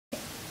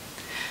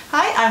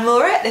Hi, I'm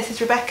Laura, this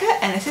is Rebecca,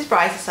 and this is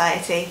Bride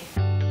Society.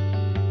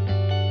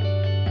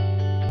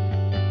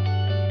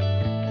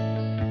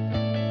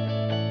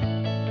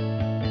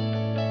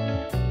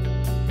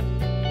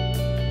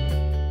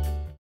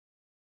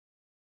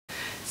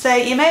 So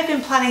you may have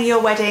been planning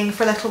your wedding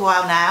for a little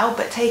while now,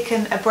 but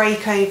taken a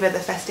break over the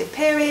festive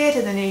period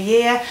and the new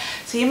year.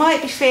 So you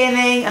might be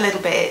feeling a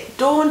little bit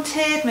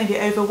daunted, maybe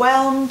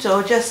overwhelmed,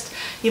 or just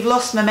you've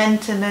lost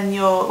momentum in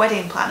your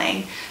wedding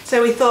planning.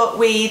 So we thought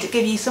we'd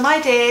give you some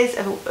ideas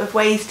of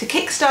ways to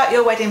kickstart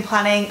your wedding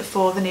planning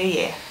for the new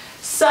year.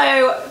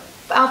 So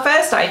our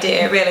first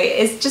idea really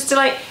is just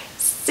to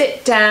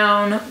sit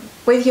down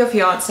with your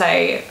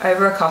fiance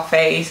over a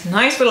coffee,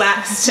 nice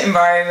relaxed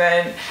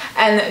environment,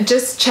 and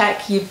just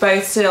check you're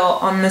both still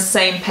on the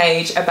same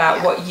page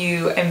about what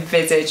you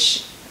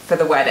envisage for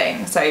the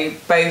wedding. So you're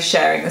both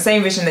sharing the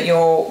same vision that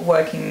you're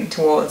working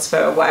towards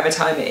for whatever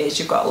time it is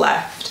you've got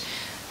left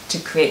to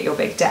create your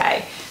big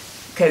day.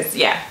 Because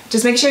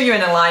just make sure you're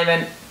in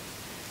alignment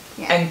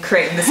and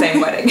creating the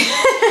same wedding.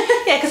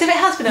 Yeah, because if it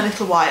has been a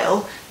little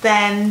while,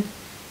 then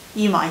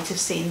you might have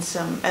seen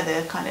some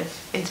other kind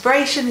of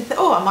inspiration. You thought,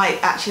 oh, I might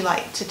actually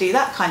like to do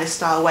that kind of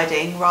style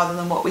wedding rather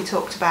than what we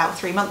talked about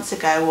 3 months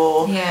ago,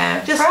 or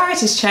just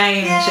priorities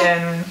change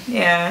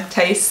and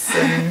tastes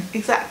and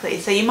exactly.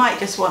 So you might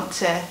just want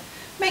to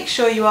make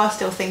sure you are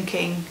still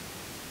thinking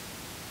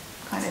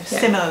kind of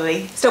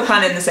similarly, still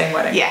planning the same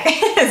wedding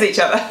as each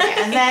other.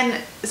 And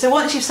then so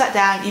once you've sat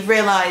down, you've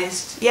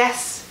realised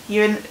yes,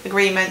 you're in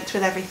agreement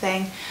with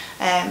everything.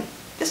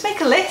 Just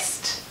make a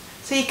list.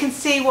 So you can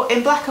see what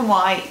in black and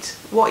white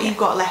what you've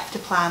got left to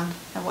plan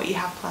and what you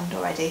have planned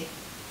already.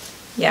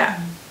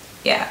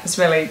 It's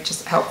really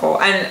just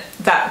helpful, and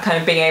that kind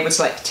of being able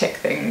to tick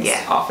things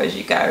off as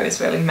you go is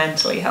really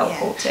mentally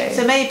helpful too.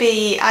 So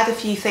maybe add a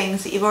few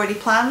things that you've already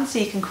planned so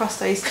you can cross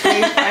those through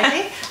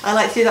Friday. I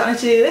like to do that on a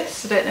to-do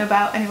list. I don't know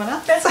about anyone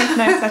else.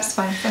 No, that's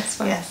fine.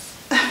 Yes.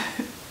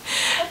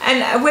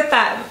 And with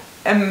that,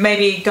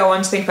 maybe go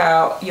on to think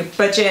about your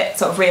budget,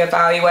 sort of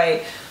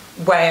reevaluate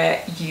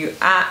where you're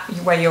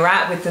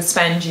at with the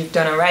spend you've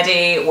done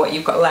already, what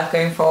you've got left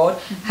going forward.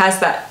 Has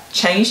that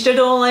changed at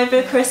all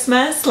over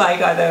Christmas?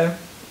 Either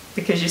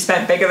because you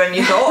spent bigger than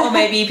you thought, or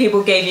maybe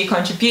people gave you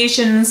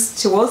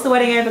contributions towards the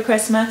wedding over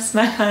Christmas,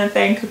 that kind of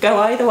thing. Could go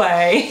either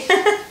way.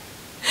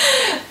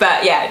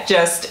 But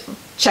just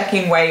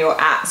checking where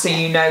you're at so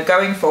you know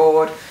going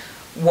forward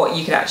what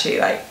you could actually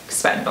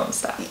spend on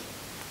stuff.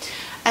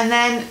 And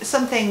then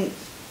something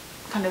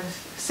kind of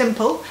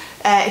simple,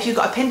 if you've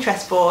got a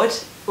Pinterest board,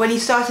 when you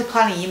started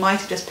planning, you might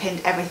have just pinned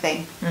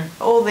everything,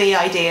 all the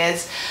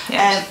ideas.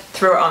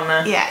 Threw it on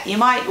there. You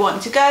might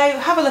want to go,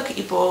 have a look at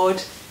your board,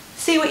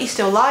 see what you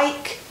still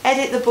like,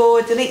 edit the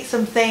board, delete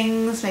some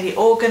things, maybe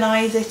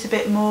organise it a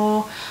bit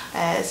more,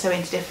 so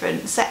into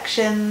different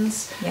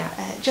sections,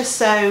 just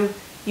so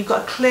you've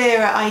got a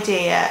clearer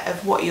idea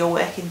of what you're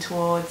working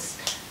towards,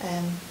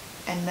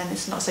 and then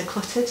it's not so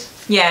cluttered.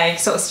 You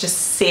sort of just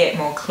see it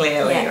more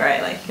clearly,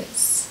 right?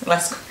 It's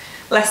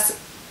less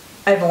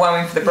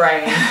overwhelming for the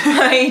brain.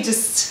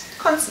 Just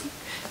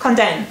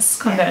condense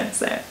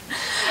it.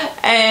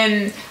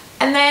 And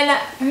then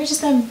we're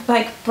just going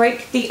to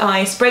break the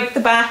ice, break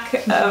the back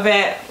of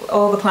it,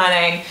 all the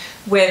planning,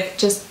 with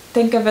just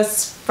think of a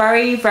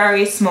very,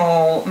 very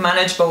small,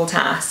 manageable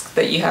task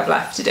that you have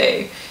left to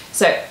do.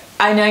 So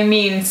I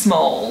mean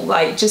small,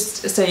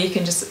 just so you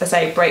can just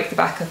say break the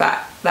back of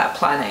that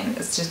planning.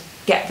 It's just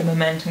get the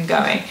momentum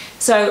going.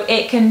 So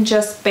it can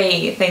just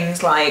be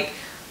things like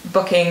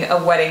booking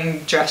a wedding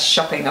dress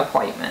shopping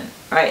appointment,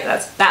 right?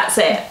 That's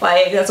it.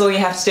 That's all you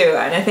have to do.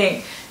 And I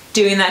think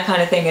doing that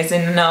kind of thing is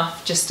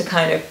enough just to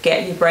kind of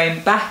get your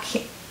brain back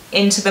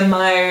into the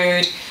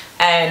mode.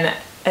 And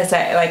as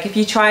I say, if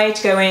you try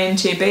to go in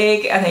too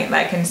big, I think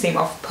that can seem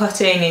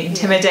off-putting,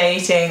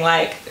 intimidating,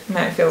 might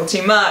feel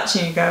too much,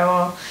 and you go,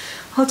 oh,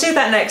 I'll do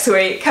that next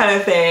week kind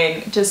of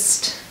thing.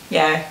 Just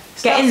get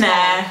in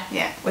there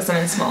with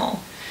something small.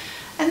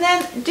 And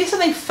then do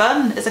something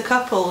fun as a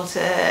couple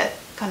to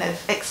kind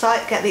of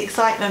get the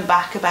excitement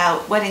back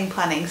about wedding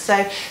planning.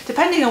 So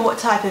depending on what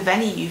type of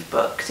venue you've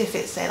booked, if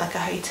it's say a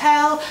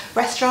hotel,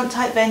 restaurant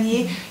type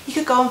venue, you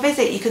could go and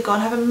visit, you could go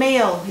and have a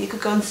meal, you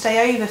could go and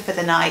stay over for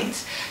the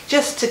night,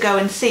 just to go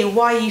and see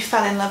why you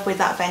fell in love with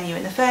that venue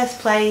in the first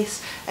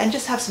place, and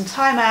just have some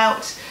time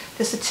out,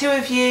 just the two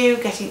of you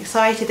getting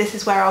excited. This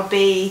is where I'll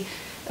be,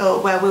 or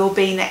where we'll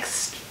be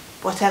next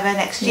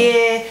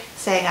year,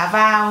 saying our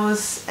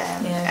vows,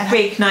 and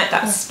reignite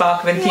that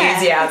spark of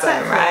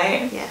enthusiasm,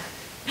 right?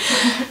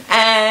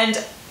 And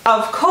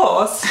of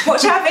course,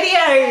 watch our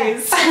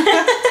videos.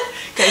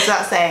 Goes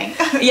without saying.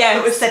 But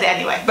we've said it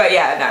anyway. But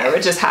we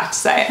just have to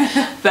say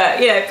it. But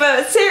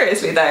but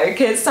seriously though,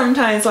 because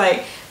sometimes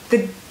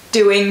the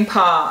doing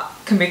part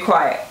can be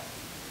quite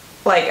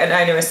an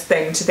onerous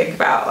thing to think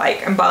about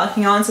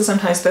embarking on. So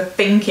sometimes the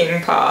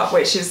thinking part,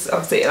 which is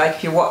obviously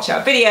if you watch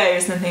our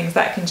videos and things,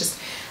 that can just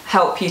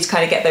help you to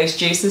kind of get those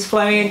juices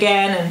flowing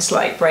again and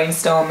to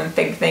brainstorm and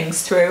think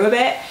things through a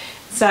bit.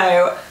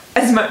 So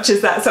as much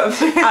as that sort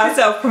of our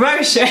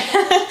self-promotion,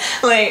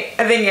 like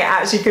I think it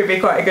actually could be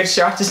quite a good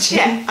strategy.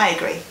 Yeah, I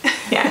agree.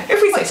 Yeah,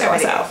 if we say so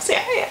ourselves.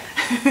 Yeah.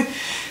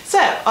 So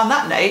on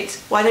that note,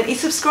 why don't you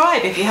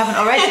subscribe if you haven't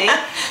already?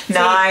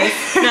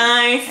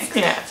 Nice.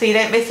 Yeah. So you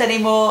don't miss any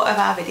more of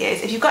our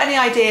videos. If you've got any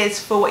ideas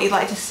for what you'd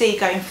like to see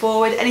going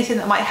forward, anything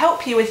that might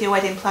help you with your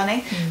wedding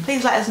planning,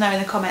 please let us know in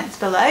the comments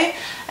below.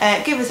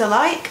 Give us a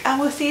like and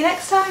we'll see you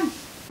next time.